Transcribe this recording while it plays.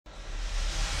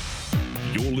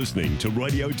You're listening to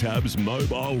Radio Tab's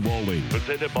Mobile Rolling,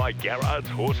 presented by Garrard's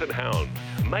Horse and Hound,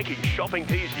 making shopping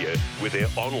easier with their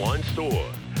online store.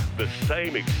 The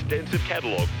same extensive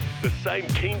catalogue, the same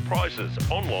keen prices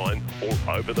online or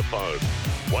over the phone.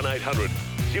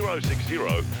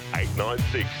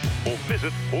 1-800-060-896 or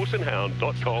visit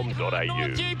horseandhound.com.au.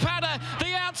 Northview Putter,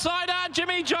 the outsider,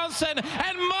 Jimmy Johnson,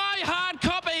 and My Hard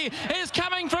Copy is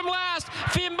coming from last.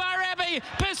 Fimbar Abbey,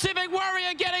 Pacific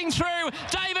Warrior getting through.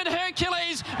 David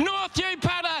Hercules, Northview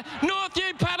Putter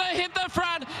hit the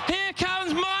front. Here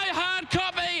comes My Hard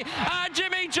Copy,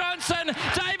 Jimmy Johnson,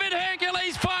 David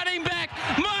Hercules fighting back.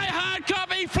 My Hard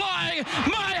Copy flying.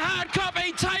 My Hard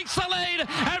Copy takes the lead,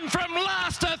 and from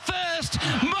last to first,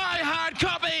 My Hard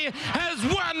Copy has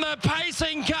won the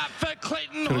Pacing Cup for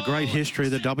Clinton Got a great Hall. history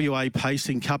of the WA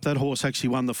Pacing Cup. That horse actually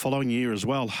won the following year as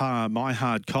well, My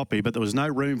Hard Copy, but there was no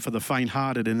room for the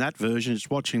faint-hearted in that version.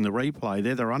 Just watching the replay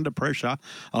there, they're under pressure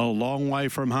a long way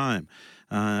from home.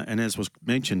 And as was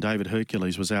mentioned, David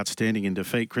Hercules was outstanding in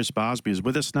defeat. Chris Barsby is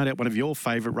with us, no doubt one of your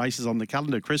favourite races on the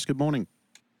calendar. Chris, good morning.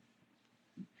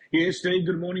 Yeah, Steve,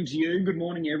 good morning to you. Good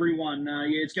morning, everyone.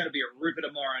 It's going to be a ripper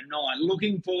tomorrow night.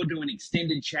 Looking forward to an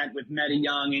extended chat with Matty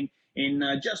Young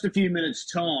in just a few minutes'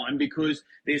 time, because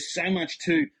there's so much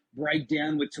to break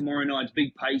down with tomorrow night's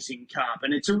Big Pacing Cup.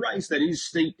 And it's a race that is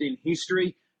steeped in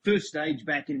history. First stage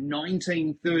back in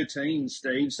 1913,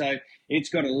 Steve. So it's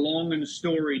got a long and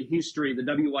storied history, the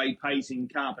WA Pacing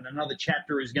Cup. And another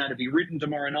chapter is going to be written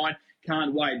tomorrow night.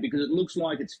 Can't wait, because it looks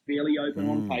like it's fairly open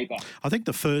on paper. I think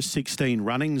the first 16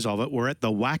 runnings of it were at the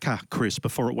Wacker, Chris,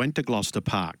 before it went to Gloucester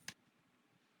Park.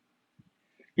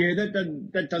 Yeah,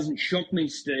 that doesn't shock me,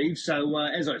 Steve. So,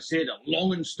 as I said, a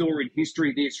long and storied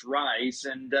history, this race,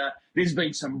 and there's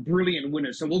been some brilliant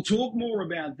winners. So we'll talk more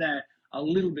about that a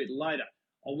little bit later.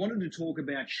 I wanted to talk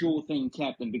about Sure Thing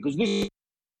Captain, because this is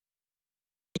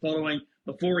following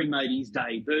before he made his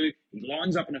debut. He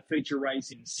lines up in a feature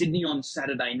race in Sydney on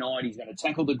Saturday night. He's going to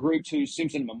tackle the Group 2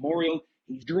 Simpson Memorial.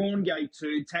 He's drawn gate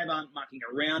 2. Tab aren't mucking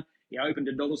around. He opened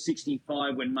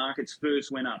 $1.65 when markets first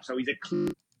went up. So he's a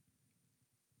clear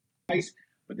race.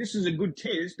 But this is a good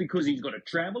test because he's got to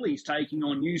travel. He's taking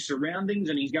on new surroundings,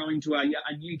 and he's going to a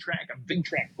new track, a big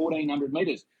track, 1,400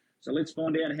 metres. So let's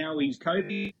find out how he's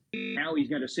coping, how he's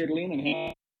going to settle in,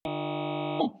 and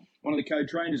how one of the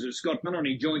co-trainers is Scott Miller, and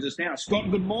he joins us now. Scott,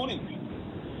 good morning.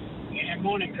 Yeah,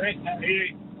 morning, Chris. How are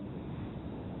you?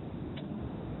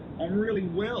 I'm really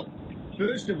well.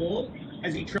 First of all,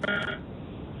 has he travelled?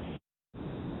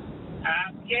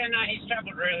 He's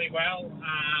travelled really well.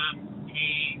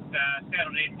 He's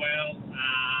settled in well.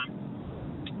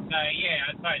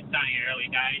 I suppose it's only early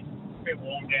days. A bit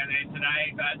warm down there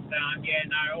today, but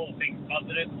all things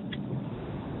positive.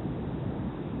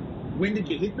 When did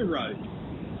you hit the road?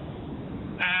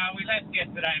 We left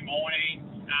yesterday morning,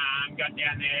 got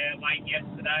down there late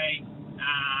yesterday,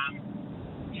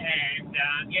 he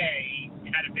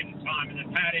had a bit of time in the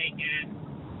paddock, and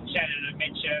Shannon and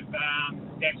Mitch have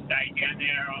stayed down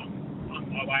there on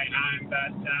my way home,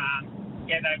 but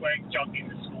they were jogging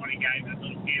this morning, gave a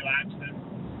little few laps, and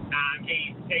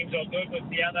he seems all good with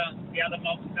the other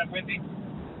mobs that with him.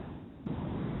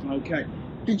 Okay.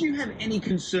 Did you have any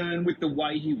concern with the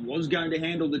way he was going to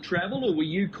handle the travel, or were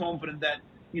you confident that,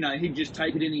 he'd just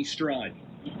take it in his stride?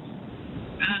 He's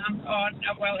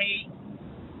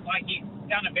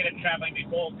done a bit of travelling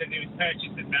before, because he was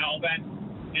purchased in Melbourne.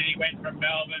 Then he went from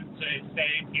Melbourne to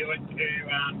Sam Hewitt, who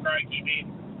broke him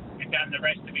in and done the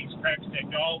rest of his preps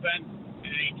at Goulburn. And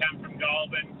then he come from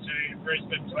Goulburn to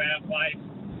Brisbane to our place.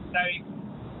 So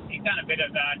he's done a bit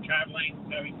of travelling.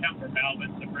 So he's come from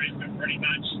Melbourne to Brisbane pretty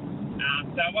much.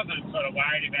 So I wasn't sort of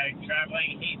worried about him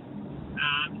travelling. He's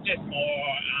just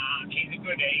more, he's a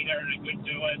good eater and a good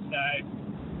doer, so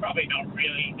probably not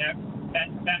really that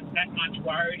much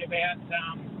worried about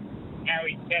how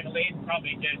he's settled in.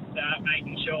 Probably just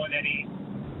making sure that he's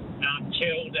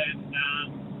chilled and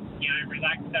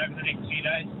relaxed over the next few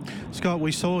days. Scott,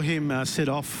 we saw him sit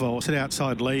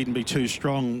outside lead and be too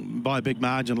strong by a big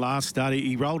margin last start.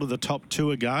 He rolled to the top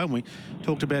 2 ago, and we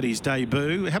talked about his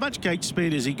debut. How much gate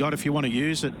speed has he got if you want to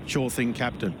use it, Sure Thing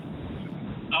Captain?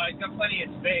 Oh, he's got plenty of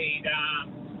speed.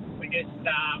 We're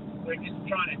just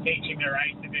trying to teach him to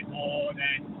race a bit more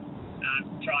than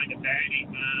trying to burn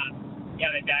him. The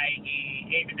other day,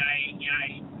 even though he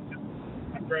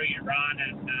a brilliant run,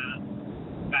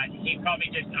 but he probably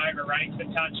just over-raced a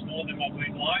touch more than what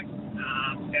we'd like,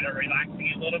 instead of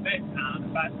relaxing a little bit.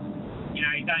 But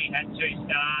he's only had 2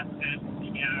 starts and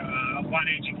 1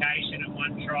 education and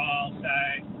 1 trial, so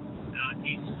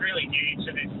he's really new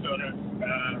to this sort of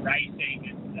racing,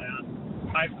 and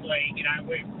hopefully,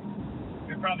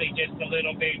 we've probably just a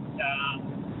little bit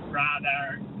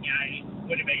rather, it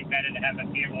would have been better to have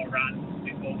a few more runs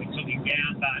before we took him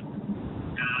down, but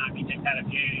he just had a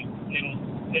few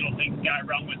little things go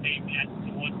wrong with him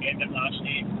towards the end of last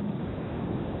year.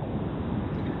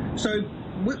 So,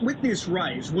 with this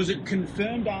race, was it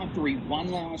confirmed after he won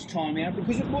last time out?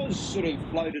 Because it was sort of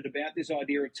floated about this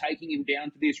idea of taking him down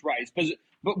for this race.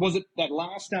 But was it that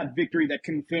last start victory that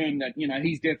confirmed that,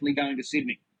 he's definitely going to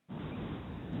Sydney?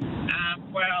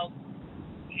 Well,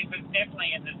 it was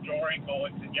definitely in the drawing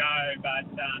board to go, but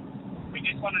we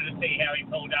just wanted to see how he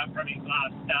pulled up from his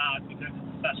last start because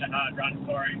it's such a hard run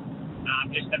for him,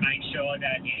 just to make sure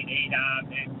that he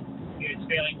was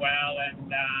feeling well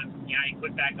and, he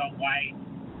put back on weight,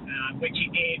 which he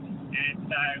did.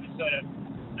 And so it was sort of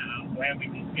where we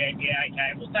just said,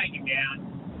 okay, we'll take him down,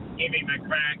 give him a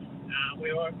crack.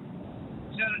 We were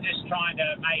sort of just trying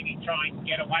to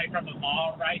get away from the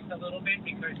mile race a little bit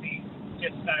because he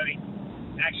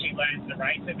actually learns the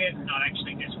race a bit and not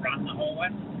actually just run the whole way.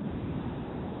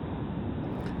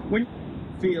 When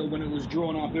it was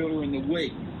drawn up earlier in the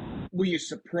week, were you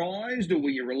surprised or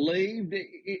were you relieved?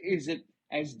 Is it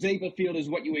as deep a field as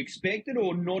what you expected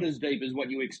or not as deep as what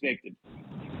you expected?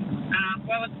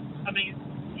 Well,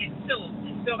 it's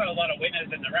still got a lot of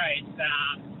winners in the race.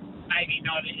 Maybe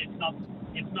not.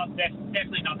 It's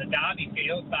definitely not the Derby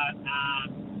field, but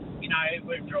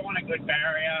we've drawn a good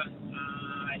barrier.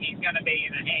 He's going to be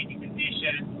in a handy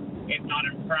position, if not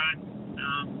in front.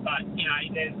 But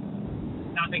there's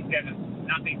nothing's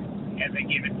ever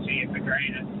given to you for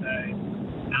granted. So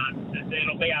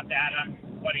it'll be up to Adam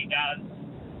what he does.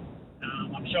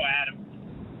 I'm sure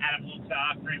Adam looks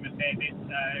after him a fair bit.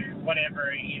 So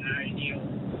whatever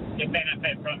he'll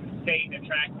benefit from seeing the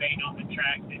track, being on the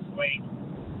track this week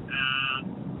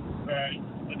for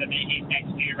his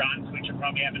next few runs, which will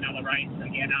probably have another race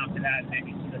again after that,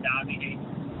 maybe to the Derby heat.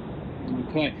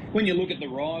 Okay. When you look at the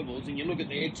rivals and you look at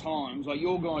their times, like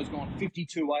your guys gone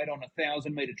 52.8 on a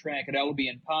 1,000-metre track at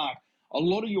Albion Park. A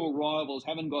lot of your rivals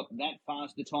haven't got that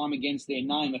fast a time against their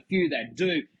name. A few that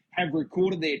do have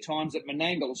recorded their times at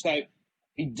Menangle. So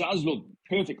he does look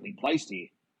perfectly placed here.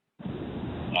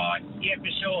 Oh, yeah,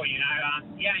 for sure.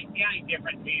 The only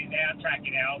difference is our track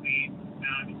at Albion.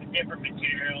 It's a different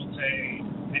material to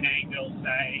Menangle. So,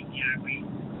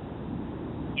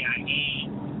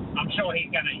 I'm sure he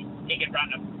can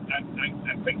run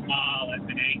a quick mile at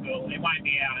Menangle. It won't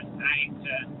be our aim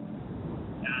to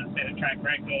set a track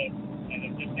record.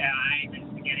 It's just our aim is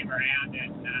to get him around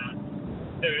and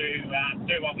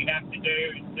do what we have to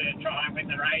do to try and win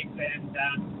the race and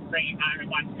bring him home in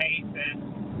one piece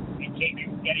and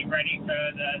get him ready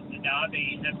for the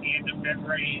Derby at the end of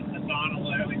February, the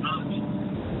final early March.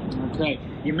 Okay.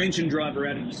 You mentioned driver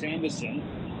Adam Sanderson.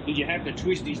 Did you have to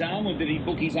twist his arm or did he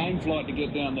book his own flight to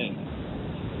get down there?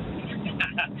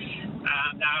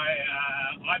 No,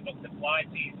 I booked the flights.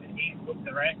 He's booked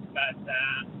the rest. But,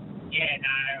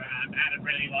 Adam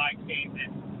really likes him.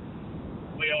 And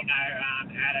we all know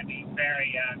Adam is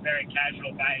very, very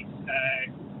casual based. So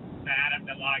for Adam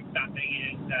to like something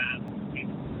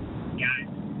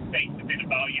speaks a bit of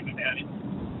volume about it.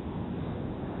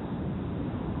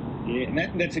 Yeah,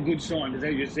 and that's a good sign because,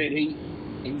 as you said, he's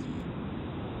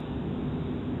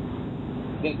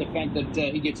the fact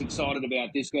that he gets excited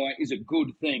about this guy is a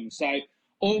good thing. So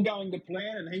all going to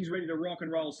plan, and he's ready to rock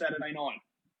and roll Saturday night.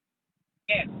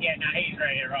 Yeah, he's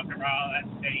ready to rock and roll.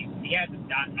 He hasn't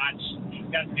done much. He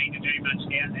doesn't need to do much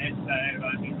down there, so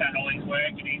he's done all his work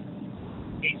and he's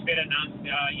fit enough. They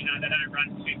don't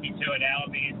run 52 at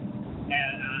Albion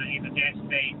in the death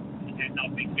speed and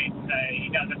not be fit, so he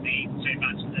doesn't need too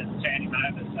much to turn him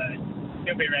over. So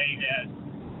he'll be ready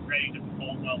to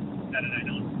perform well Saturday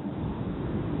night.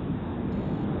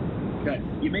 Okay,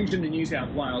 you mentioned the New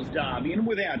South Wales Derby, and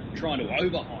without trying to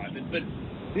overhype it, but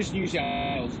this New South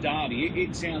Wales Derby,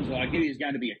 it sounds like it is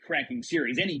going to be a cracking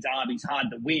series. Any derby's hard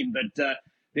to win, but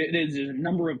there's a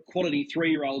number of quality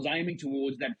 3-year-olds aiming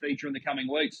towards that feature in the coming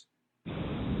weeks.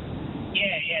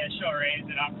 Yeah, it sure is,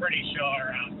 and I'm pretty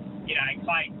sure,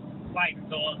 Clayton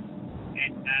Thorpe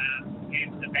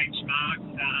is the benchmark,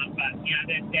 but,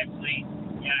 there's definitely,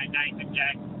 Nathan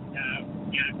Jack,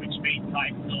 which beats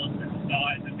Clayton Thorpe and the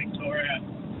size of Victoria.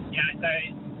 So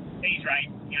these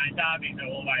races, derbies are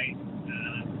always,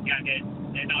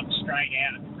 they're not straight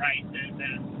out races,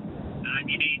 and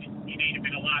you need a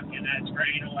bit of luck, and as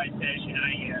Green always says,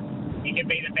 you can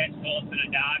be the best horse in a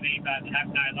derby, but have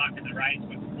no luck in the race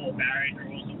with 4 barrier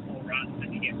draws or 4 runs,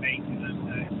 and you get beaten. So,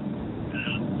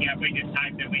 we just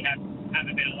hope that we have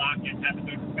a bit of luck and have a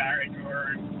good barrier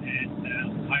drawer,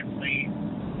 and hopefully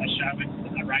a show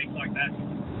in a race like that.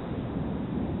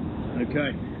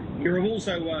 Okay. You're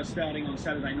also starting on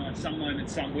Saturday night, Some Moment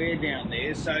Somewhere down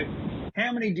there. So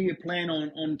how many do you plan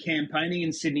on campaigning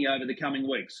in Sydney over the coming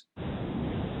weeks?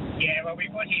 Yeah, well, we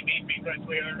put him in because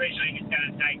we were originally just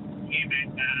going to take him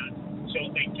and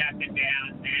Short Thing Captain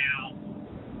down now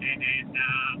and then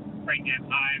bring them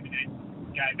home and then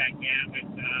go back down with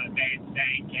Van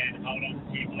Stank and hold on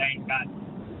to Tim Ling. But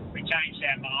we changed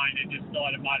our mind and just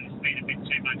thought it might have been a bit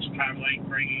too much travelling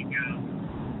bringing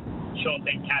Short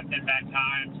Thing Captain back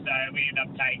home. So we ended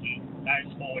up taking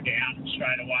those 4 down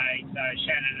straight away. So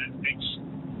Shannon and Rich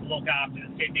look after the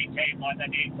Sydney team like they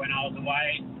did when I was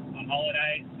away on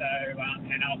holidays. So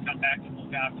and I'll come back and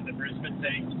look after the Brisbane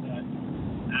team. So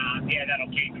yeah, that'll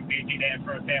keep them busy there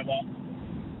for a fair while.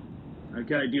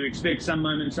 Okay, do you expect Some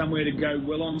Moment Somewhere to go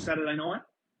well on Saturday night?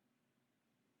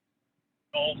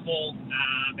 Awful,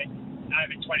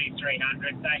 over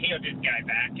 2,300. So he'll just go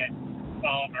back and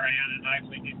follow him around and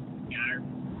hopefully just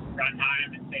run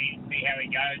home and see how he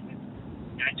goes.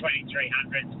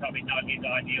 2,300 is probably not his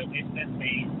ideal distance.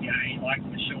 He likes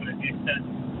the shorter distance.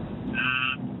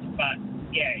 But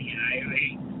yeah,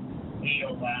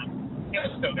 he'll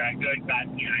still go good, but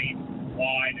he's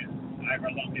wide and over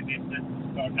a longer distance.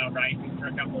 Got not racing for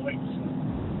a couple of weeks.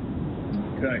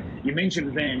 Okay, you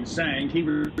mentioned Van Zandt. He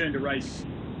returned to race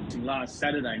last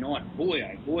Saturday night. Boy,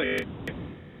 oh boy,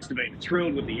 must have been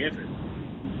thrilled with the effort.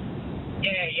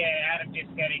 Yeah. Adam just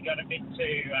said he got a bit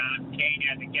too keen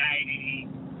out the gate. He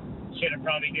should have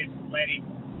probably just let him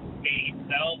be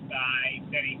himself. He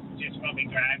said he just probably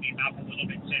grabbed him up a little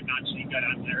bit too much and he got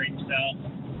under himself.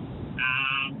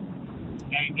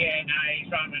 And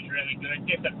his run was really good.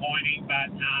 Disappointing, but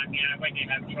when you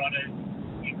have trotters,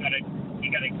 you've got to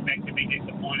expect to be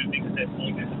disappointed because there's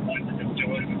more disappointment than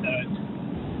joy with those.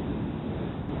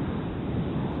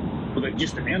 Well, they've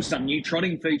just announced some new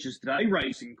trotting features today,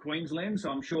 racing Queensland, so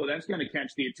I'm sure that's going to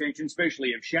catch the attention, especially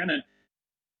if Shannon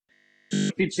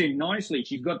fits in nicely.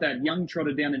 She's got that young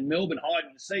trotter down in Melbourne, hide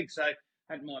and seek, so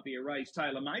that might be a race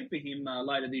tailor-made for him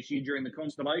later this year during the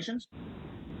Constellations.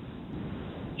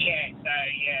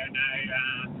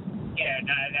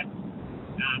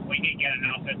 We did get an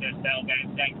offer to sell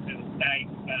Van Stank to the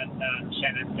States, but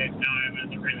Shannon said no, and it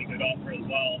was a really good offer as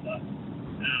well. But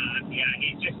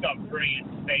he's just got brilliant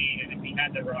speed, and if he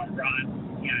had the right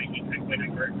run, he could win a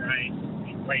group race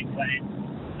in Queensland.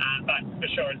 But for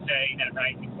sure, that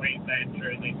race in Queensland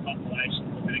through the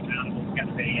Constellations of the Carnival is going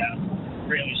to be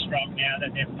really strong now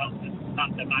that they've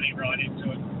pumped the money right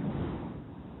into it.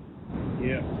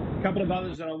 Yeah. A couple of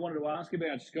others that I wanted to ask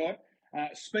about, Scott.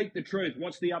 Speak the Truth.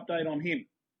 What's the update on him?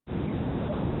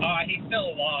 He's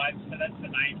still alive, so that's the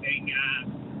main thing.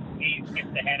 He's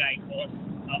Mr. Headache Horse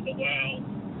of the world.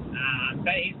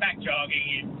 But he's back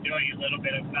jogging and doing a little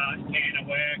bit of canter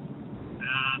work.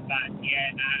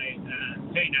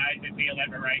 Who knows if he'll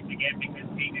ever race again because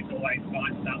he just always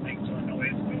finds something to annoy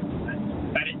us with.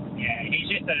 But he's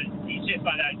just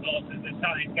one of those horses. If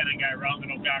something's going to go wrong,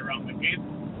 it'll go wrong with him.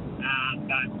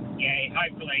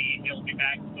 Hopefully he'll be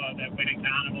back for the Winter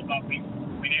Carnival, but we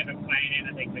never plan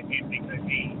anything with him because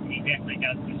he definitely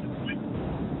does disappoint.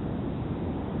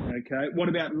 Okay. What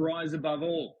about Rise Above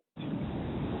All?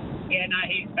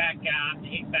 He's back.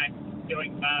 He's back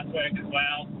doing fast work as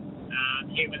well.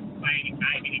 He was planning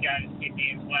maybe to go to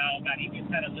Sydney as well, but he just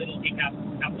had a little hiccup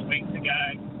a couple of weeks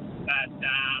ago. But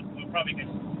we'll probably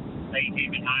just leave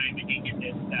him at home and he can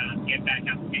just get back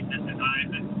up to fitness at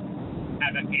home and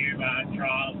have a few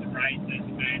trials and races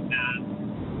and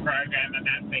program them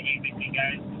out for him if he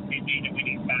goes to Sydney to win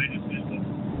his bonuses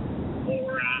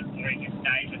or he just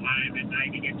stays at home and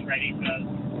maybe gets ready for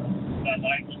the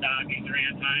local derbies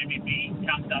around home if he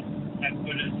comes up as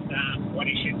good as what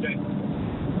he should do.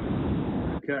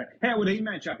 Okay. How would he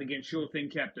match up against Sure Thing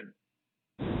Captain?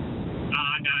 No,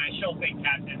 Sure Thing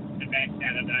Captain's the best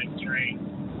out of those three.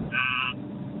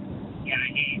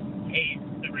 He's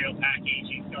the real package.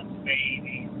 He's got speed.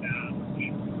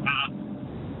 He's tough.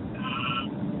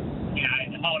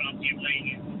 Hold on, Tim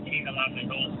Lee. He's a lovely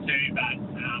horse too, but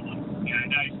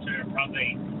those two are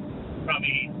probably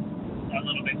a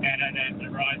little bit better than the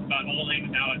Rise Above All.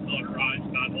 Even though I thought Rise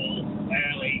Above All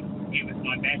early, he was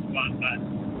my best one, but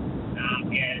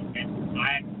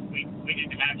we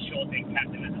didn't have Sure Thing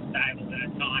Captain in the stable at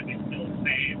the time. It's still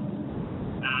Sam.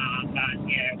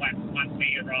 Once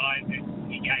he arrived,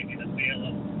 he gave me the feel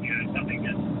of something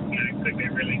that could be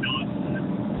really nice.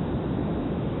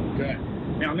 Okay.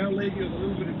 Now I'm going to leave you with a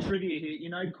little bit of trivia here.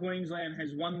 Queensland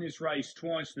has won this race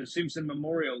twice, the Simpson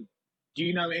Memorial. Do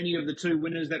you know any of the two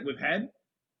winners that we've had?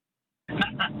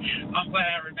 I'm glad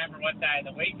I remember what day of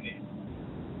the week it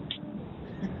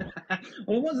is.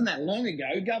 Well, it wasn't that long ago.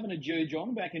 Governor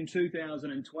Jurjon back in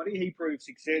 2020, he proved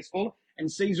successful,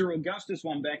 and Caesar Augustus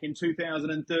won back in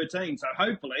 2013. So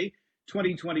hopefully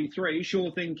 2023,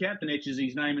 sure thing captain etches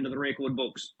his name into the record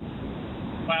books. Well,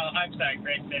 I hope so,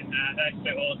 Chris. And those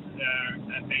two horses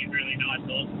have been really nice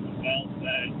horses as well.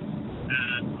 So,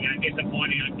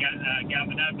 disappointing on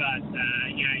Governor, but,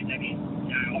 that he,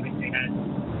 obviously has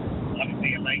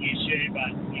a leg issue,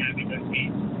 but, because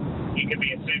he could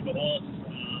be a super horse,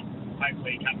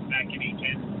 hopefully he comes back and he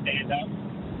can stand up.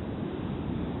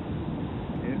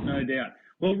 Yeah, no doubt.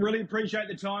 Well, really appreciate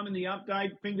the time and the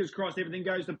update. Fingers crossed everything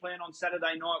goes to plan on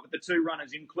Saturday night with the two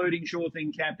runners, including Sure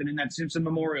Thing captain in that Simpson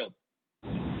Memorial.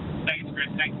 Thanks, Chris.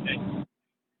 Thanks, Steve.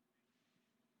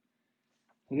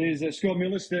 There's Scott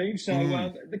Miller, Steve. So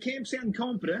the camp sound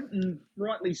confident, and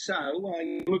rightly so.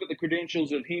 You look at the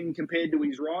credentials of him compared to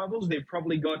his rivals. They've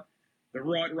probably got the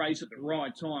right race at the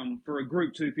right time for a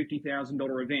Group 2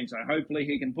 $50,000 event. So hopefully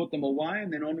he can put them away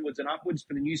and then onwards and upwards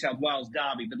for the New South Wales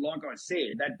Derby. But like I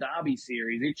said, that Derby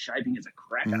series, it's shaping as a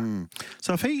cracker.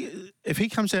 So if he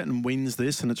comes out and wins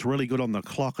this and it's really good on the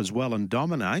clock as well and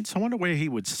dominates, I wonder where he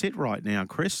would sit right now,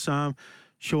 Chris.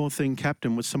 Sure Thing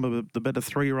captain with some of the better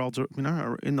 3-year-olds,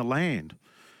 in the land.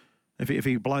 If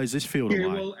he blows this field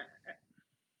away.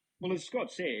 Well, as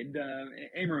Scott said,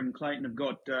 Emma and Clayton have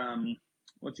got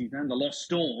what's his name, the Lost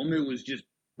Storm, who was just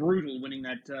brutal winning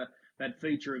that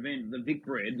feature event, the Vic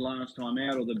Bred last time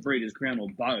out, or the Breeders' Crown, or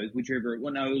both, whichever.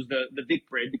 Well, no, it was the Vic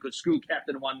Bred because School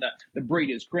Captain won the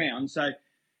Breeders' Crown, so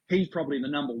he's probably the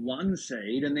number 1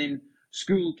 seed, and then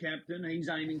School Captain, he's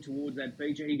aiming towards that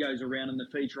feature. He goes around in the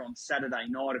feature on Saturday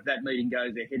night if that meeting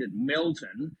goes ahead at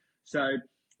Melton. So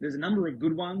there's a number of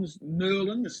good ones.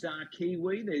 Merlin, the star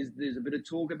Kiwi, there's a bit of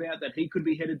talk about that. He could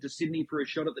be headed to Sydney for a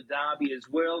shot at the Derby as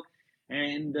well.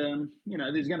 And,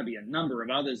 there's going to be a number of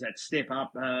others that step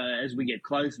up as we get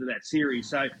closer to that series.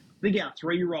 So I think our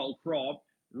 3-year-old crop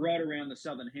right around the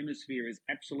Southern Hemisphere is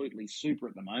absolutely super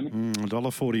at the moment.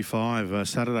 $1.45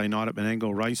 Saturday night at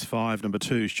Menangle, race 5, number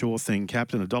 2, Sure Thing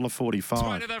captain,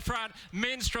 $1.45. Way to the front,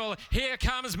 Minstrel. Here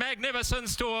comes Magnificent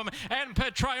Storm and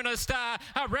Petronas Star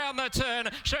around the turn.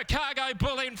 Chicago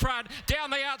Bull in front. Down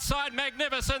the outside,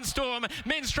 Magnificent Storm.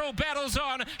 Minstrel battles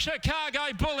on.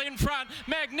 Chicago Bull in front.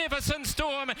 Magnificent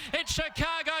Storm. It's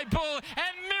Chicago Bull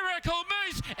and Miracle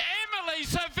Moose. Emily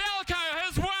Savelko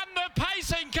has won the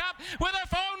Pacing Cup with a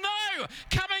no.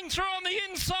 Coming through on the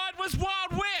inside was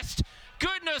Wild West.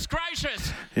 Goodness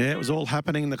gracious. Yeah, it was all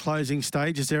happening in the closing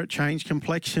stages there. It changed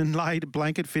complexion, laid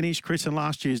blanket finish. Chris in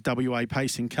last year's WA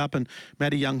Pacing Cup, and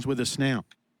Matty Young's with us now.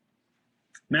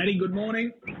 Matty, good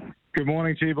morning. Good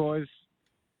morning to you, boys.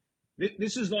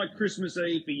 This is like Christmas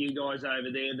Eve for you guys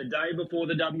over there. The day before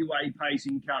the WA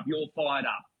Pacing Cup, you're fired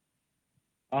up.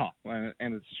 Oh,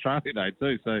 and it's Australia Day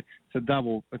too, so it's a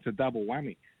double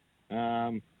whammy.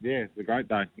 It's a great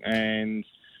day, and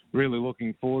really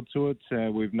looking forward to it.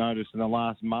 We've noticed in the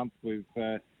last month we've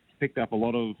picked up a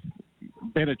lot of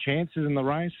better chances in the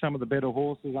race. Some of the better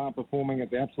horses are performing at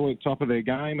the absolute top of their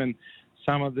game, and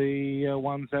some of the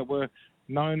ones that were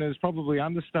known as probably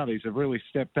understudies have really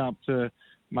stepped up to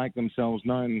make themselves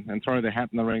known and throw their hat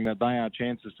in the ring that they are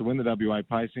chances to win the WA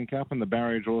Pacing Cup, and the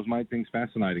barrier draws made things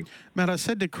fascinating. Matt, I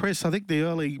said to Chris, I think the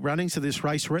early runnings of this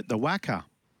race were at the Wacker.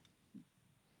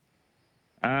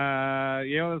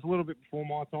 It was a little bit before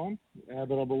my time,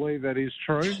 but I believe that is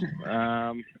true.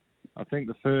 I think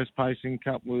the first Pacing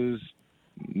Cup was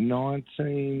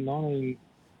 19.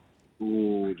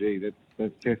 Oh, gee,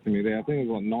 that's testing me there. I think it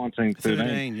was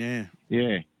 1913.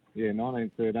 Yeah,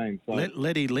 1913. So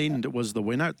Letty Lind was the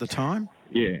winner at the time.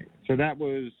 Yeah, so that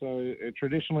was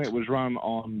traditionally it was run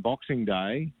on Boxing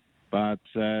Day, but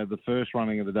the first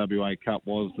running of the WA Cup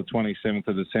was the 27th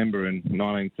of December in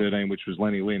 1913, which was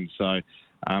Lenny Lind. So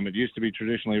it used to be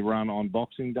traditionally run on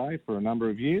Boxing Day for a number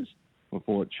of years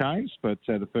before it changed, but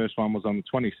the first one was on the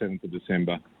 27th of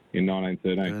December in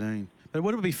 1913. But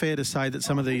would it be fair to say that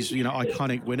some of these,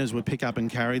 iconic winners would pick up and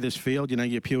carry this field?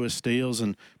 Your Pure Steels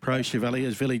and Pro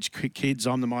Chevaliers, Village Kids,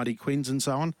 On the Mighty Quins and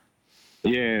so on?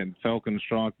 Yeah, Falcon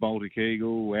Strike, Baltic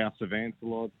Eagle, House of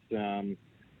Ancelot.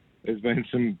 There's been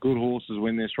some good horses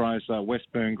win this race.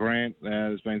 Westburn Grant,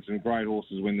 there's been some great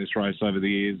horses win this race over the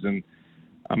years. And,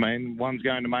 I mean, one's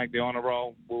going to make the honour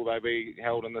roll. Will they be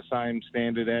held in the same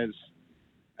standard as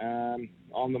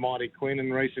On the Mighty Quinn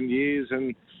in recent years?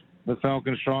 And the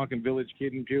Falcon Strike and Village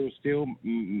Kid and Pure Steel,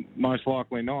 most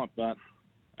likely not. But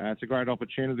it's a great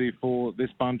opportunity for this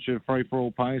bunch of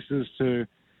free-for-all pacers for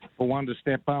one to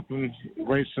step up and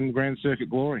reach some Grand Circuit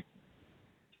glory.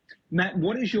 Matt,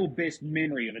 what is your best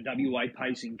memory of a WA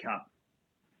Pacing Cup?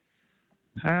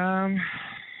 I've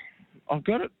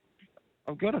got it.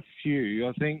 I've got a few.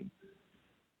 I think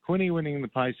Quinny winning the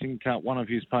Pacing Cup, one of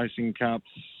his Pacing Cups,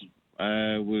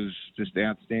 was just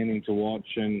outstanding to watch.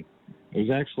 And it was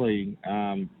actually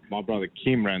my brother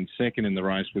Kim ran second in the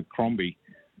race with Crombie,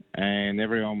 and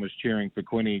everyone was cheering for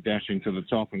Quinny dashing to the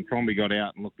top, and Crombie got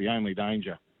out and looked the only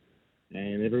danger.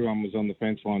 And everyone was on the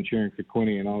fence line cheering for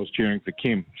Quinny, and I was cheering for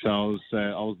Kim. So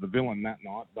I was the villain that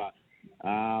night. But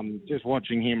just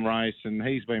watching him race, and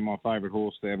he's been my favourite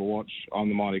horse to ever watch on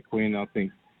the Mighty Quinn. I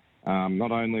think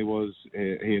not only was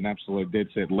he an absolute dead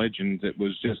set legend, it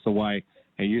was just the way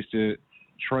he used to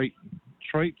treat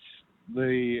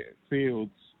the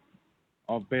fields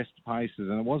of best paces.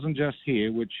 And it wasn't just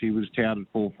here, which he was touted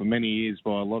for many years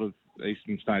by a lot of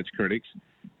Eastern States critics.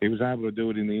 He was able to do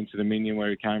it in the Inter-Dominion, where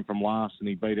he came from last, and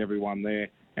he beat everyone there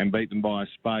and beat them by a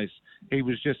space. He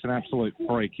was just an absolute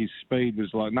freak. His speed was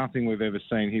like nothing we've ever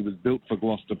seen. He was built for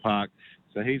Gloucester Park.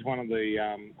 So he's one of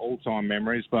the all-time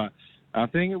memories. But I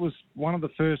think it was one of the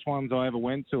first ones I ever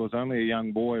went to. I was only a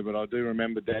young boy, but I do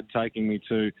remember Dad taking me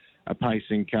to a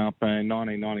Pacing Cup in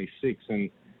 1996, and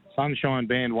Sunshine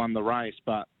Band won the race.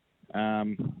 But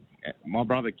my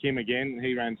brother Kim, again,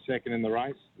 he ran second in the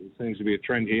race. It seems to be a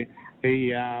trend here.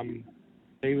 He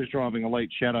was driving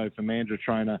Elite Shadow for Mandurah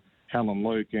trainer Helen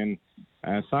Luke, and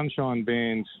Sunshine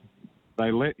Band,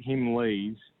 they let him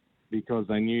lead because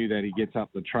they knew that he gets up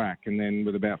the track. And then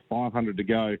with about 500 to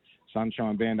go,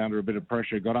 Sunshine Band, under a bit of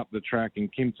pressure, got up the track,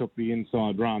 and Kim took the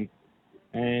inside run.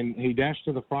 And he dashed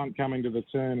to the front coming to the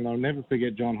turn, and I'll never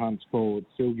forget John Hunt's call. It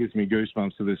still gives me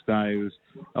goosebumps to this day. It was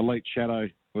Elite Shadow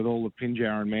with all the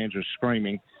Pinjarra and Mandurah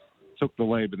screaming, took the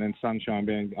lead, but then Sunshine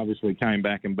Band obviously came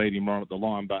back and beat him right at the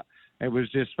line. But it was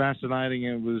just fascinating.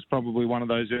 It was probably one of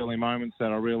those early moments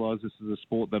that I realised this is a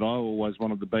sport that I always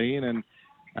wanted to be in, and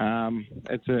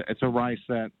it's a race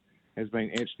that has been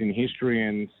etched in history,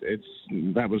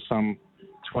 and that was some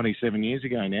 27 years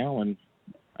ago now, and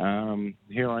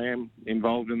here I am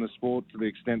involved in the sport to the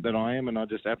extent that I am, and I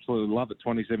just absolutely love it.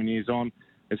 27 years on,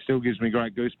 it still gives me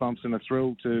great goosebumps and a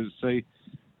thrill to see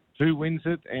who wins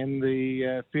it and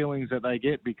the feelings that they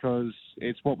get, because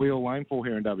it's what we all aim for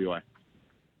here in WA.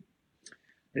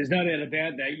 There's no doubt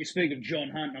about that. You speak of John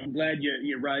Hunt, and I'm glad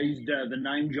you raised the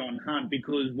name John Hunt,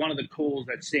 because one of the calls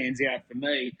that stands out for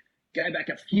me, go back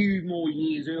a few more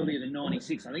years earlier than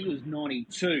 96, I think it was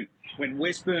 92, when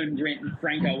Westburn Grant and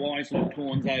Franco Ice locked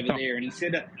horns over there, and he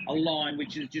said a line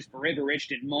which is just forever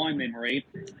etched in my memory: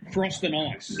 Frost and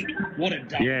Ice. What a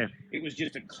day. Yeah. It was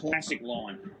just a classic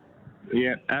line.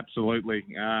 Yeah, absolutely.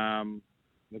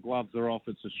 The gloves are off.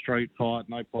 It's a street fight.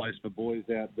 No place for boys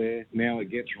out there. Now it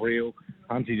gets real.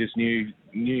 Hunty just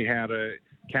knew how to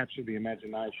capture the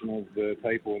imagination of the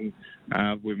people.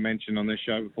 And we've mentioned on this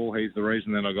show before, he's the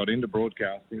reason that I got into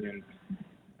broadcasting.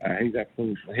 And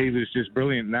he was just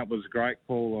brilliant. And that was a great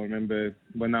call. I remember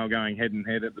when they were going head and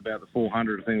head at about the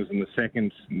 400, I think it was in the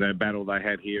second battle they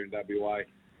had here in WA.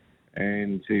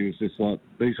 And he was just like,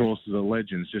 these horses are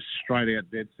legends, just straight out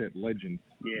dead set legends.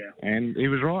 Yeah. And he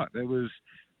was right.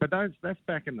 But that's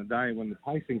back in the day when the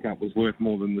Pacing Cup was worth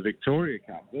more than the Victoria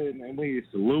Cup. And we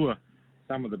used to lure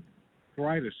some of the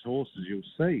greatest horses you'll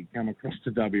see come across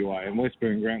to WA, and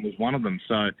Westburn Grant was one of them.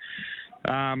 So,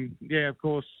 of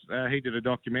course, he did a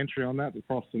documentary on that, The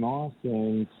Frost and Ice,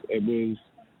 and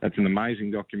that's an amazing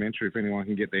documentary if anyone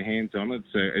can get their hands on it.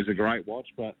 It's a great watch.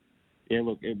 But, yeah,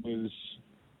 look,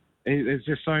 there's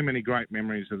just so many great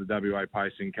memories of the WA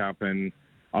Pacing Cup, and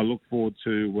I look forward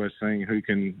to seeing who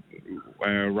can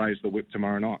raise the whip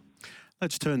tomorrow night.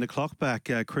 Let's turn the clock back.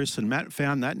 Chris and Matt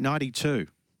found that 92.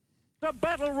 The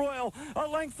Battle Royal, a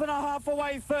length and a half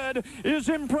away. Third is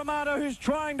Imprimato, who's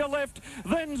trying to lift.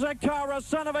 Then Zakara,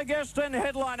 Son of a Guest, and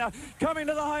Headliner. Coming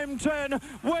to the home turn,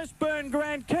 Westburn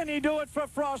Grant. Can he do it for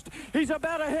Frost? He's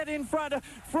about a head in front.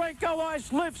 Franco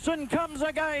Ice lifts and comes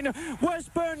again.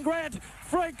 Westburn Grant,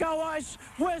 Franco Ice,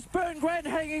 Westburn Grant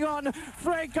hanging on.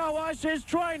 Franco Ice is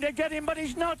trying to get him, but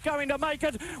he's not going to make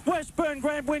it. Westburn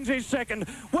Grant wins his second.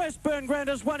 Westburn Grant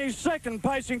has won his second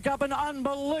Pacing Cup, an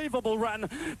unbelievable run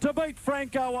to beat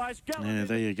Franco Ice. Yeah,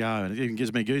 there you go. It even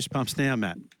gives me goosebumps now,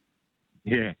 Matt.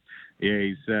 Yeah,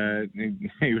 he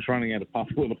was running out of puff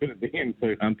a little bit at the end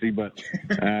too, Hunty. But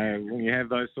when you have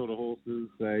those sort of horses,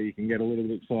 you can get a little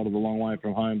bit excited a long way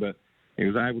from home. But he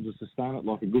was able to sustain it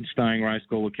like a good staying race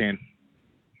caller can.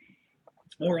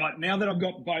 All right, now that I've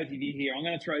got both of you here, I'm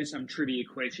going to throw some trivia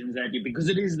questions at you, because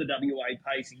it is the WA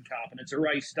Pacing Cup and it's a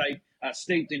race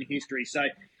steeped in history. So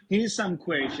here's some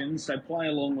questions, so play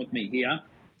along with me here.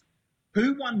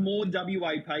 Who won more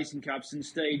WA Pacing Cups? And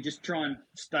Steve, just try and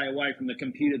stay away from the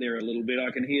computer there a little bit.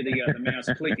 I can hear the mouse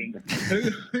clicking.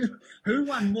 Who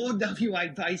won more WA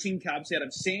Pacing Cups out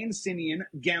of San Simeon,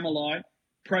 Gamelite,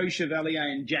 Pro Chevalier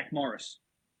and Jack Morris.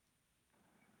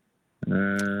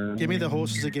 Give me the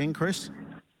horses again, Chris.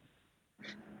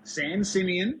 San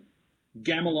Simeon,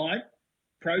 Gamelite,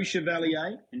 Pro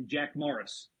Chevalier and Jack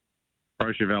Morris.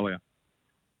 Pro Chevalier.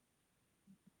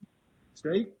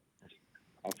 Steve?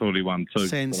 I thought he won 2,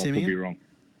 San but I Simeon? could be wrong.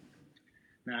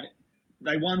 No.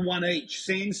 They won 1 each.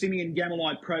 San Simeon,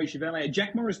 Gamelite, Pro Chevalier.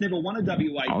 Jack Morris never won a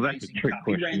WA Oh, that's a Racing trick Cup.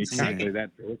 He question. ran You can't second. do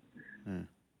that to us.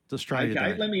 It's Australia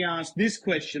Okay, Day. let me ask this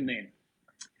question then.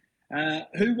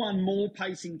 Who won more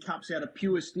pacing cups out of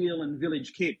Pure Steel and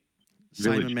Village Kid?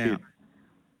 Same Village amount. Kid.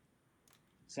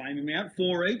 Same amount,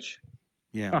 4 each.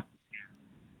 Yeah.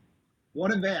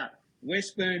 What about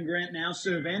Westburn Grant, now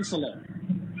Sir Vancelot?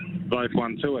 Both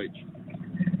won 2 each.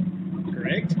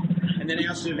 Correct. And then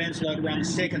our Sir Vancelot ran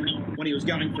second when he was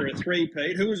going for a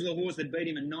three-peat. Who was the horse that beat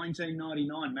him in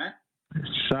 1999, Matt?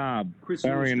 Saab, Chris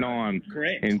Barrier Woolston. 9,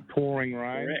 Correct. in pouring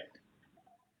rain. Correct.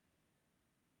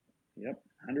 Yep,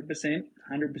 100%,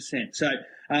 100%. So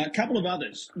a couple of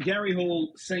others. Gary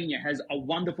Hall Sr. has a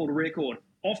wonderful record.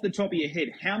 Off the top of your head,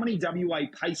 how many WA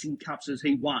pacing cups has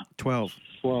he won? 12.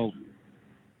 12.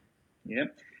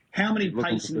 Yep. How many Looking for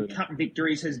pacing 30. cup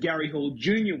victories has Gary Hall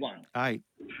Jr. won? 8.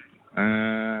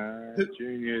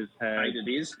 Juniors had 8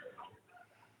 it is.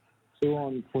 2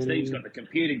 on Queen. Steve's got the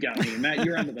computer going here, Matt.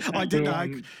 You're under the I pump. didn't Two know.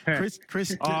 on-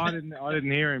 Chris. Oh, I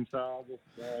didn't hear him, so I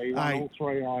just he won Hey. all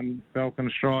 3 on Falcon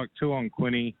Strike, 2 on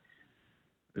Quinny.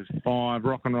 There's 5.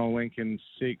 Rock and Roll Lincoln,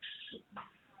 6.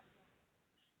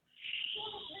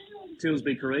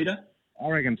 Tilsby Carita. I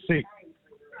reckon 6.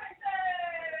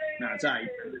 No, it's 8.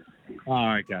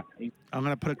 Oh, okay. I'm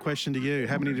going to put a question to you.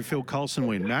 How many did Phil Coulson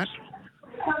win, Matt?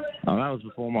 Oh, that was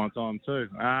before my time too.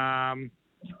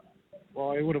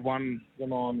 Well, he would have won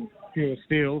them on Pure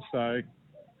Steel, so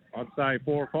I'd say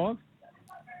 4 or 5.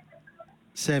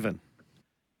 7.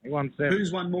 He won 7.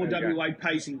 Who's won more There you go. WA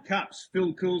pacing cups,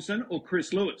 Phil Coulson or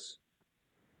Chris Lewis?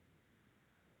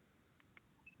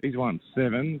 He's won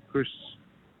 7.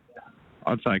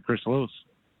 I'd say Chris Lewis.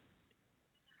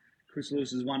 Chris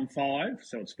Lewis has won 5,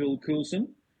 so it's Phil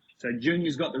Coulson. So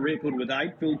Junior's got the record with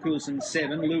 8, Phil Coulson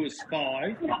 7, Lewis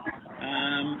 5.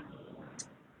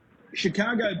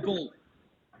 Chicago Bull.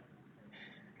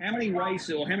 How many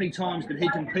races or how many times did he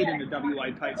compete in the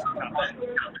WA Pacing Cup?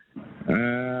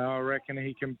 I reckon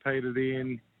he competed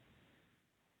in.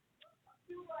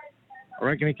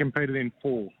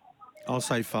 4. I'll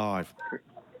say 5.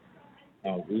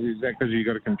 Oh, is that because you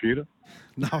got a computer?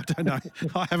 No, I don't know.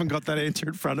 I haven't got that answer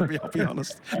in front of me, I'll be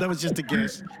honest. That was just a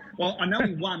guess. Well, I know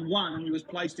he won 1 and he was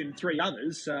placed in 3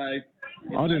 others, so... I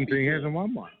didn't think he hasn't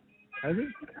won one. Has he?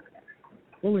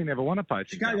 Well, he never won a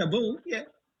pacing. Chicago Bull, yeah.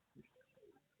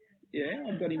 Yeah,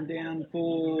 I've got him down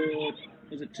for,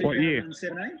 was it What year?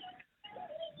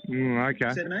 2017?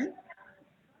 Okay. 17?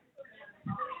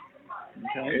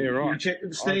 Okay. Yeah, right. You check,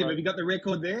 Steve, have you got the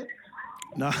record there?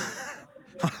 No,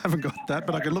 I haven't got that,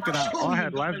 but I can look it up. Oh, I you've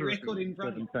had got the Lazarus record in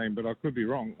front of you. 17, but I could be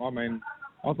wrong. I mean,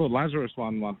 I thought Lazarus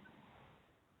won one.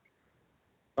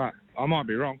 But I might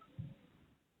be wrong.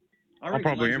 reckon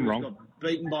probably am Lazarus wrong. got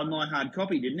beaten by My Hard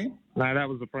Copy, didn't he? No, that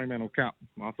was the Fremantle Cup.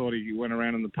 I thought he went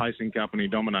around in the Pacing Cup and he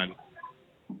dominated.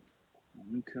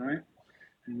 Okay.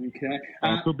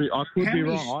 I could be how many-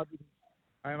 wrong.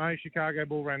 I know Chicago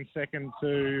Bull ran second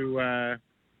to.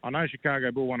 I know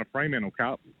Chicago Bull won a Fremantle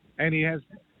Cup, and he has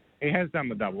done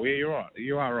the double. Yeah, you're right.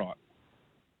 You are right.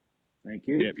 Thank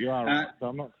you. Yep, you are right. So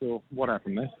I'm not sure what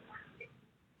happened there.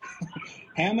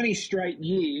 How many straight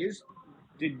years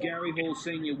did Gary Hall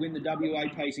Sr. win the WA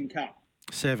Pacing Cup?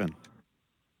 7.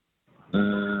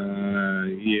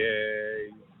 Yeah,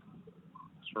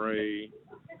 3,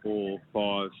 4,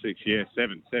 5, 6. Yeah,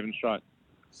 7 straight.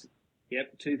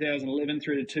 Yep, 2011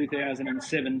 through to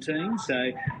 2017,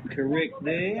 so correct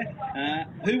there.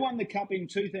 Who won the Cup in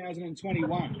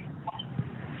 2021?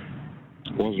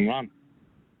 Wasn't run.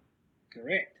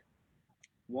 Correct.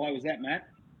 Why was that, Matt?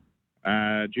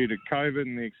 Due to COVID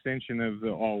and the extension of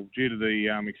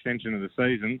extension of the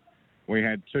season, we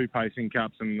had 2 Pacing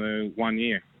Cups in the 1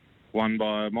 year, won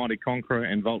by Mighty Conqueror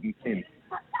and Volton 10.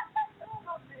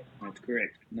 That's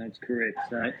correct.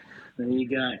 So there you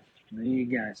go.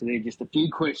 So there are just a few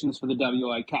questions for the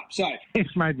WA Cup. So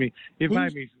It's made me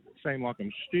seem like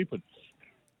I'm stupid.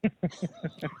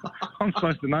 I'm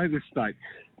supposed to know this state.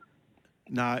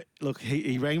 No, look,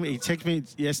 he rang me. He texted me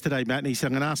yesterday, Matt, and he said,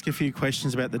 I'm going to ask you a few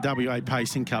questions about the WA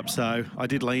Pacing Cup. So I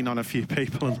did lean on a few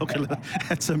people and look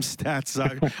at some stats. So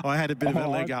I had a bit of a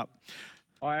leg up.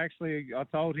 I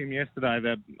told him yesterday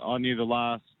that I knew the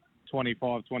last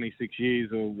 25, 26 years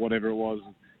or whatever it was,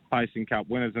 Pacing Cup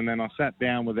winners, and then I sat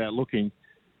down without looking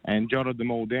and jotted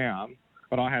them all down.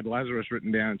 but I had Lazarus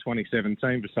written down in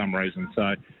 2017 for some reason.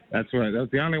 So that was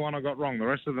the only one I got wrong. The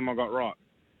rest of them I got right.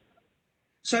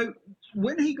 So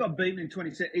when he got beaten in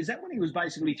 27, is that when he was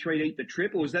basically 3 deep the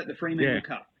trip, or was that the Fremantle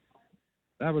Cup?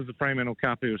 That was the Fremantle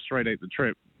Cup. He was 3 deep the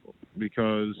trip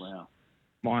because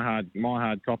my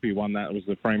hard copy won that. It was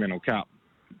the Fremantle Cup.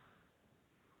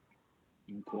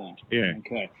 Okay. Yeah.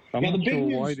 Okay. I'm now, the not big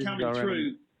sure why news he didn't coming go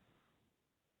through.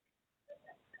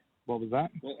 What was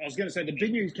that? Well, I was going to say the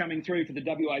big news coming through for the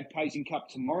WA Pacing Cup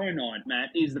tomorrow night, Matt,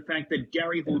 is the fact that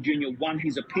Gary Hall Jr. won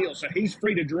his appeal. So he's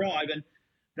free to drive, and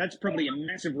that's probably a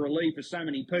massive relief for so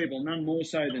many people, none more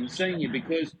so than Senior,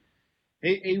 because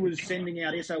he was sending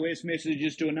out SOS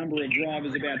messages to a number of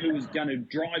drivers about who was going to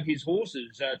drive his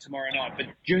horses tomorrow night. But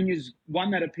Junior's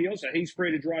won that appeal, so he's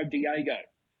free to drive Diego.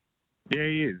 Yeah,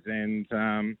 he is.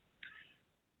 And,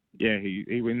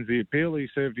 he wins the appeal. He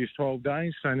served his 12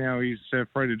 days, so now he's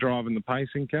free to drive in the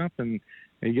Pacing Cup, and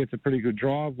he gets a pretty good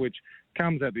drive, which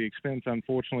comes at the expense,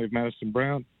 unfortunately, of Madison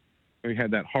Brown, who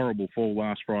had that horrible fall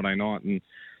last Friday night and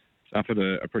suffered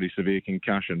a pretty severe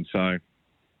concussion. So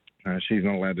she's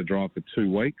not allowed to drive for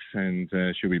 2 weeks, and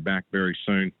she'll be back very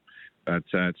soon. But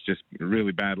it's just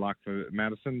really bad luck for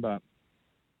Madison, but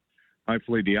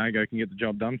hopefully Diego can get the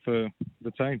job done for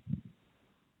the team.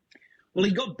 Well,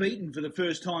 he got beaten for the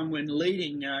first time when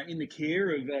leading in the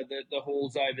care of the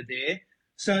Halls over there.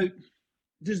 So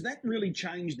does that really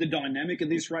change the dynamic of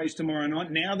this race tomorrow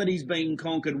night? Now that he's been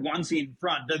conquered once in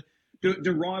front,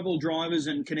 do rival drivers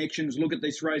and connections look at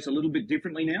this race a little bit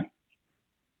differently now?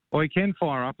 Well, he can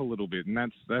fire up a little bit, and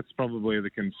that's probably the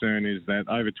concern, is that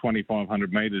over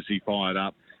 2,500 metres he fired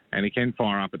up, and he can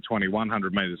fire up at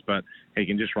 2,100 metres, but he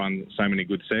can just run so many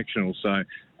good sectionals. So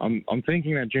I'm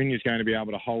thinking that Junior's going to be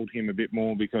able to hold him a bit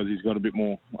more because he's got a bit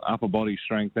more upper body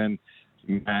strength than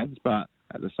Mads, but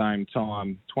at the same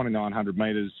time, 2,900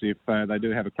 metres, if they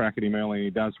do have a crack at him early and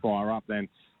he does fire up, then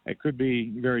it could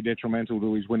be very detrimental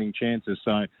to his winning chances.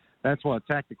 So that's why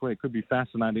tactically it could be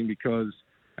fascinating, because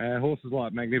horses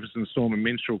like Magnificent Storm and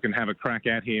Minstrel can have a crack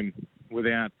at him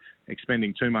without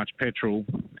expending too much petrol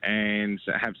and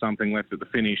have something left at the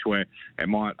finish where it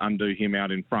might undo him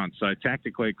out in front. So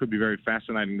tactically it could be very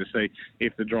fascinating to see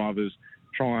if the drivers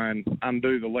try and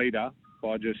undo the leader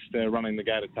by just running the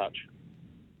gate a touch.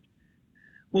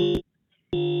 Well,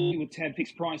 with Tab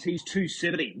Fixed Price, he's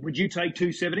 270. Would you take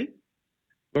 270?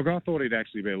 Look, I thought he'd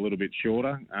actually be a little bit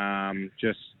shorter,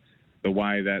 just the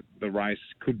way that the race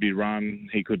could be run.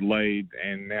 He could lead,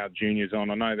 and now Junior's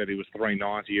on. I know that he was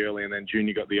 390 early, and then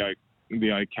Junior got the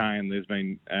okay, and there's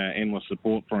been endless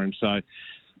support for him. So,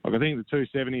 look, I think the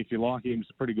 270, if you like him, is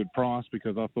a pretty good price,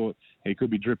 because I thought he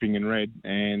could be dripping in red,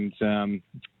 and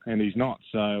he's not.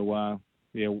 So,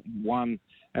 one.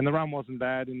 And the run wasn't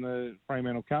bad in the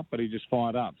Fremantle Cup, but he just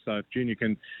fired up. So if Junior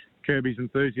can curb his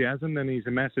enthusiasm, then he's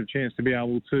a massive chance to be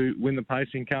able to win the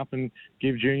Pacing Cup and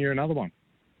give Junior another one.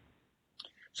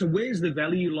 So where's the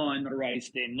value line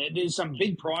race then? There's some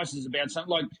big prices about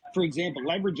something like, for example,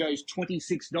 Labrajoe's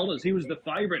 $26. He was the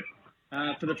favourite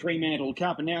for the Fremantle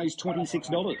Cup, and now he's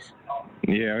 $26.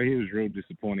 Yeah, he was real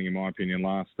disappointing in my opinion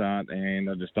last start, and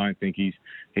I just don't think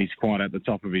he's quite at the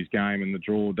top of his game, and the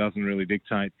draw doesn't really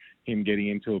dictate him getting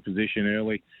into a position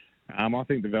early. I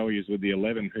think the value is with the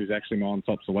 11, who's actually my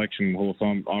on-top selection horse.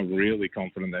 I'm really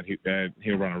confident that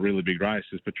he'll run a really big race.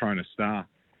 Is Patronus Star.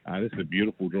 This is a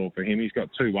beautiful draw for him. He's got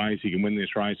 2 ways he can win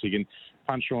this race. He can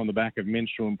punch her on the back of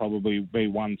Minstrel and probably be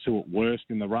 1-2 at worst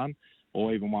in the run,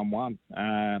 or even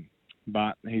 1-1.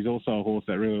 But he's also a horse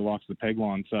that really likes the peg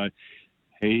line. So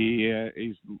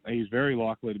he's very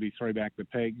likely to be 3 back the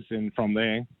pegs, and from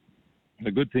there,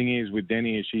 the good thing is with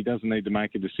Denny is she doesn't need to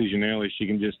make a decision early. She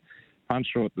can just punch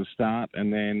her at the start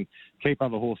and then keep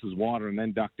other horses wider and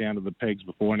then duck down to the pegs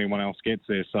before anyone else gets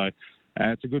there. So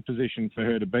it's a good position for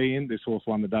her to be in. This horse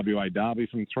won the WA Derby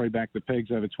from 3 back the pegs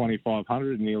over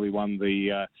 2,500 and nearly won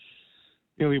the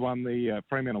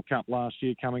Fremantle Cup last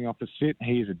year coming off a sit.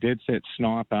 He is a dead set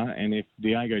sniper, and if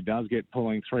Diego does get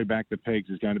pulling 3 back the pegs,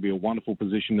 is going to be a wonderful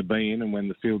position to be in. And when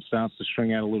the field starts to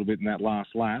string out a little bit in that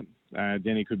last lap,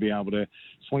 then he could be able to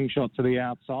slingshot to the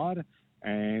outside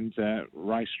and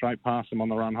race straight past him on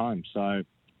the run home. So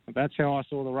that's how I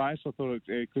saw the race. I thought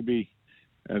it could be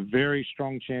a very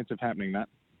strong chance of happening, Matt.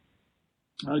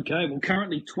 Okay, well,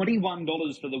 currently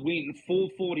 $21 for the win,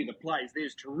 $4.40 the place.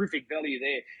 There's terrific value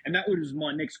there. And that was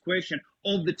my next question.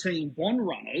 Of the team Bond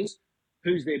runners,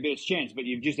 who's their best chance? But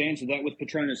you've just answered that with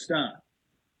Patronus Star.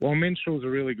 Well, Minstrel's a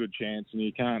really good chance, and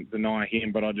you can't deny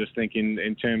him, but I just think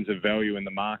in terms of value in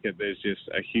the market, there's just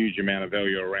a huge amount of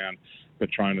value around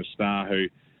Patronus Star, who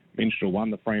Minstrel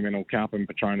won the Fremantle Cup and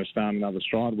Petronas Star and Another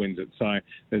Stride wins it. So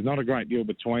there's not a great deal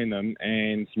between them,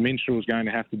 and Minstrel's going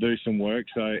to have to do some work.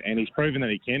 And he's proven that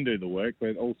he can do the work,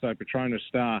 but also Petronas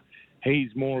Star, he's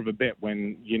more of a bet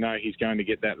when you know he's going to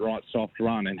get that right soft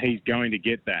run, and he's going to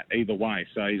get that either way.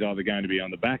 So he's either going to be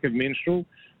on the back of Minstrel,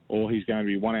 or he's going to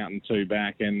be 1 out and 2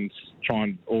 back and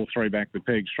trying all 3 back the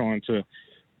pegs, trying to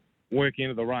work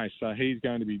into the race. So he's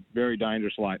going to be very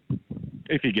dangerous late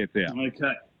if he gets out.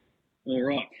 Okay. All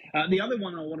right. The other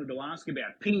one I wanted to ask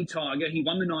about, Penny Tiger. He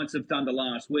won the Knights of Thunder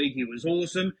last week. He was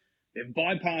awesome. They've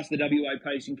bypassed the WA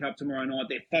Pacing Cup tomorrow night.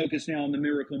 They're focused now on the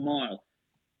Miracle Mile.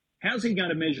 How's he going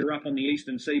to measure up on the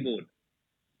eastern seaboard?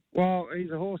 Well,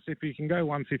 he's a horse, if he can go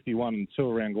 151 and 2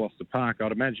 around Gloucester Park,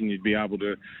 I'd imagine you'd be able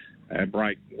to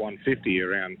break 150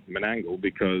 around Menangle,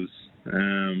 because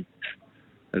there's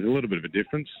a little bit of a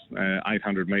difference.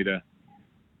 800-metre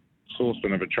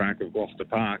saucepan of a track of Gloucester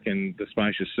Park and the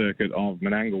spacious circuit of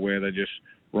Menangle, where they just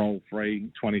roll free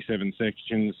 27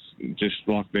 sections just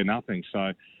like they're nothing.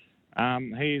 So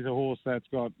he's a horse that's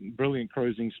got brilliant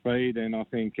cruising speed, and I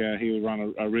think he'll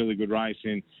run a really good race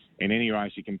in any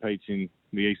race he competes in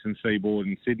the Eastern Seaboard.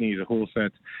 And Sydney is a horse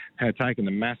that had taken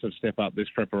a massive step up this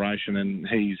preparation, and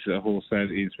he's a horse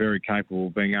that is very capable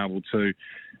of being able to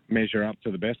measure up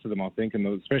to the best of them, I think, and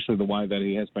especially the way that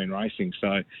he has been racing.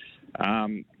 So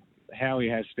how he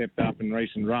has stepped up in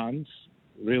recent runs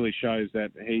really shows that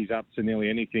he's up to nearly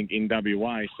anything in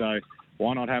WA. So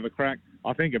why not have a crack?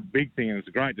 I think a big thing, and it's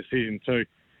a great decision too,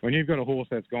 when you've got a horse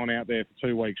that's gone out there for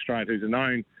 2 weeks straight, who's a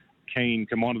known keen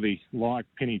commodity like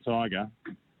Penny Tiger,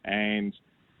 and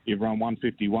you've run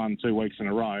 151 2 weeks in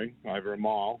a row over a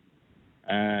mile,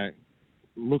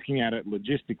 looking at it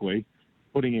logistically,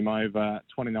 putting him over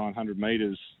 2,900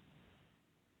 metres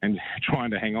and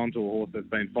trying to hang on to a horse that's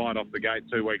been fired off the gate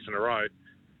 2 weeks in a row,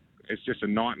 it's just a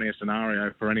nightmare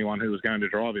scenario for anyone who was going to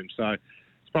drive him. So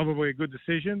it's probably a good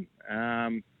decision,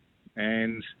 and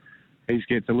he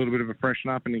gets a little bit of a freshen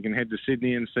up, and he can head to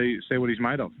Sydney and see what he's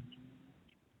made of.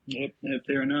 Yep,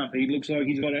 fair enough. He looks like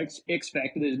he's got X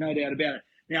factor. There's no doubt about it.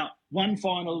 Now, one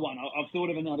final one. I've thought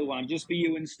of another one just for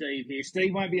you and Steve here.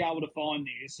 Steve won't be able to find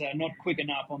this, not quick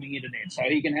enough on the internet, so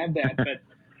he can have that. But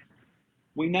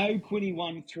we know Quinny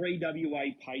won 3 WA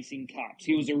Pacing Cups.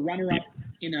 He was a runner-up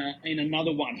in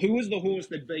another one. Who was the horse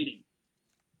that beat him?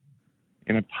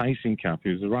 In a Pacing Cup, he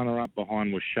was a runner-up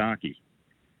behind was Sharky.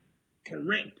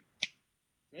 Correct.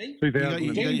 See? You got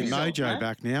your mojo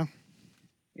back now.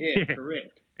 Yeah,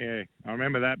 correct. Yeah, I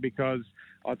remember that, because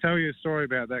I'll tell you a story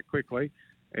about that quickly.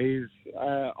 I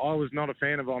was not a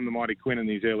fan of On the Mighty Quinn in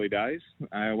his early days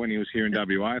when he was here in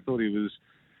WA. I thought he was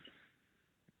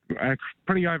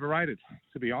pretty overrated,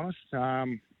 to be honest.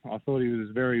 I thought he was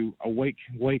a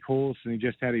weak horse, and he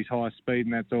just had his high speed,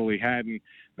 and that's all he had. And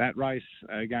that race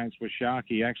against Washarki,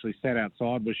 he actually sat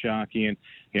outside Washarki, and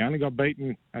he only got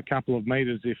beaten a couple of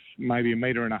metres, if maybe 1.5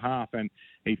 metres, and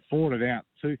he fought it out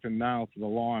tooth and nail to the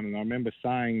line. And I remember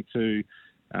saying to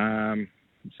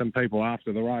some people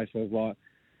after the race, I was like,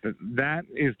 that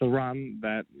is the run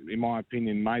that, in my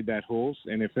opinion, made that horse.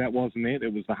 And if that wasn't it,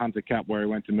 it was the Hunter Cup where he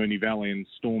went to Moonee Valley and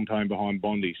stormed home behind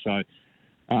Bondi. So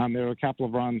there were a couple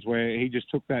of runs where he just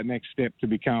took that next step to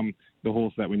become the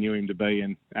horse that we knew him to be,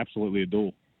 and absolutely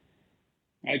adore.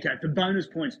 Okay, for bonus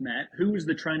points, Matt, who was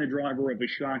the trainer-driver of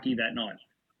Washarki that night?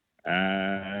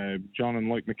 John and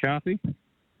Luke McCarthy.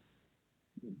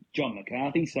 John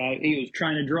McCarthy. So he was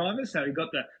trainer-driver, so he got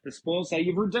the spoil. So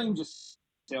you've redeemed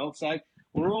yourself. So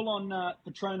we're all on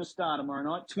Petronas Star tomorrow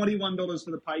night. $21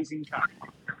 for the Pacing Cup.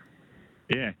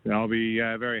 Yeah, I'll be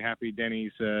very happy.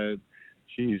 Denny's,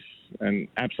 she's an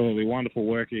absolutely wonderful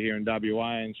worker here in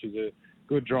WA, and she's a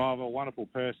good driver, wonderful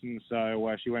person.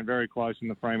 So she went very close in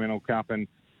the Fremantle Cup, and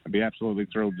I'd be absolutely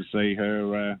thrilled to see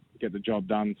her get the job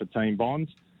done for Team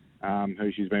Bonds,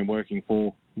 who she's been working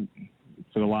for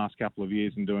the last couple of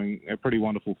years and doing pretty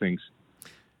wonderful things.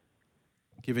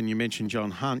 Given you mentioned John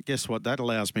Hunt, guess what that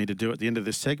allows me to do at the end of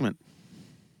this segment?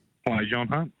 Play John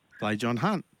Hunt. Play John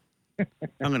Hunt.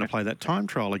 I'm going to play that time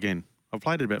trial again. I've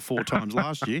played it about 4 times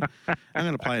last year. I'm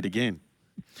going to play it again.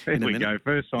 There we go.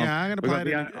 First time. Yeah, I'm going to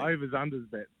play it. Overs unders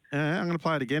bet. I'm going to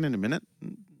play it again in a minute.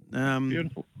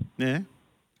 Beautiful. Yeah.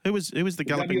 Who was the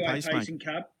galloping WA pacemaker? Pacing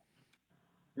Cup,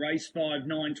 race 5,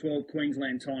 9:12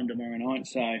 Queensland time tomorrow night.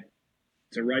 So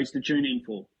it's a race to tune in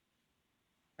for.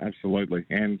 Absolutely.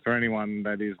 And for anyone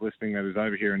that is listening that is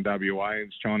over here in WA,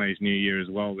 it's Chinese New Year as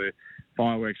well. The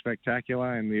fireworks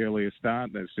spectacular and the earlier start.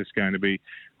 That's just going to be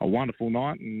a wonderful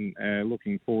night, and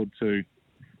looking forward to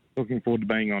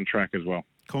being on track as well.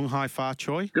 Kong Hai Fa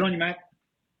Choi. Good on you, Matt.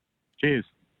 Cheers.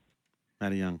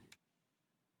 Matty Young.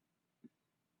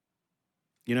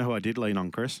 You know who I did lean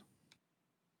on, Chris?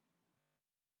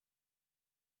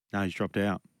 No, he's dropped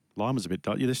out. Line was a bit...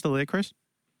 You're still there, Chris?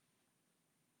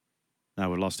 No,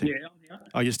 we lost him. Yeah, I'm here.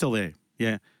 Oh, you're still there.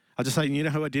 Yeah. I just saying, you know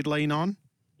who I did lean on?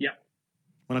 Yeah.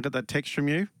 When I got that text from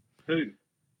you? Who?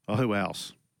 Oh, who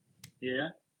else? Yeah.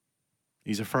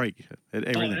 He's a freak at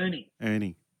everything. Oh,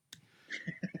 Ernie.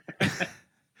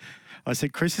 I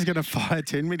said, Chris is going to fire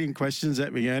 10 million questions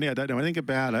at me, Ernie. I don't know anything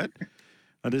about it.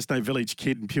 I just know Village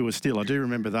Kid and Pure Steel. I do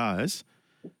remember those.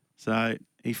 So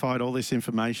he fired all this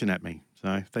information at me.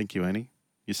 So thank you, Ernie.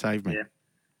 You saved me. Yeah.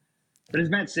 But as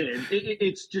Matt said,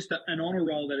 it's just an honour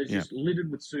roll that is just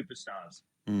littered with superstars.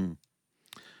 Mm.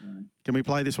 Can we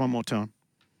play this one more time?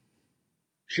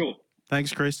 Sure.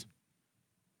 Thanks, Chris.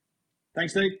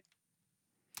 Thanks, Steve.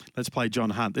 Let's play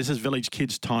John Hunt. This is Village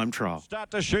Kids time trial.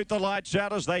 Start to shoot the lights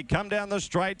out as they come down the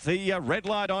straight. The red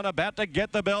light on, about to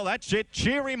get the bell. That's it.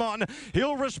 Cheer him on.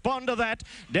 He'll respond to that.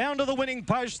 Down to the winning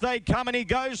post they come, and he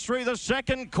goes through the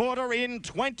second quarter in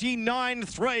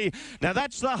 29.3. Now,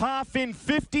 that's the half in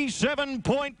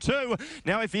 57.2.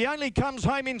 Now, if he only comes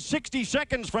home in 60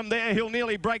 seconds from there, he'll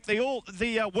nearly break the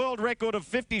world record of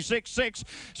 56.6.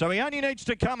 So he only needs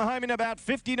to come home in about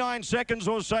 59 seconds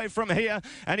or so from here,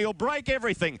 and he'll break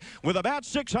everything. With about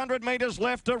 600 metres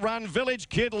left to run, Village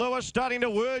Kid Lewis starting to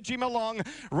urge him along.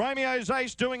 Romeo's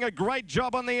Ace doing a great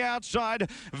job on the outside.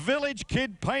 Village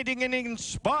Kid painting an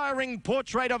inspiring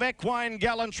portrait of equine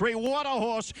gallantry. What a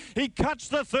horse. He cuts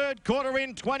the third quarter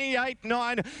in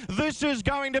 28.9. This is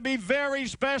going to be very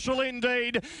special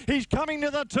indeed. He's coming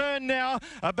to the turn now.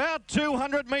 About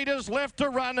 200 metres left to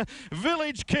run.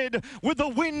 Village Kid with the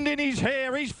wind in his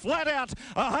hair. He's flat out.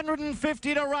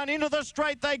 150 to run. Into the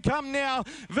straight they come now.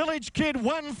 Village Kid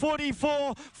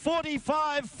 144,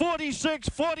 45, 46,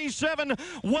 47.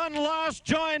 One last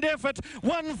giant effort.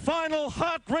 One final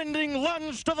heart-rending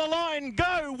lunge to the line.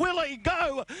 Go, Willie,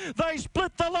 go. They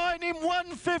split the line in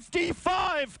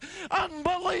 155.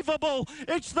 Unbelievable.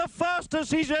 It's the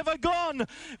fastest he's ever gone.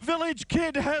 Village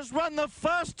Kid has run the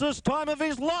fastest time of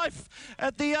his life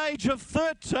at the age of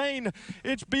 13.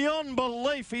 It's beyond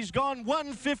belief. He's gone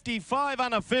 155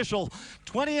 unofficial.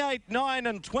 28.9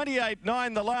 and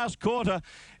 28.9 the last quarter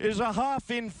is a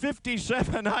half in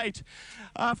 57.8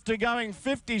 after going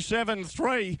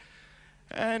 57.3,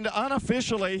 and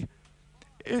unofficially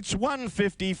it's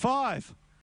 155.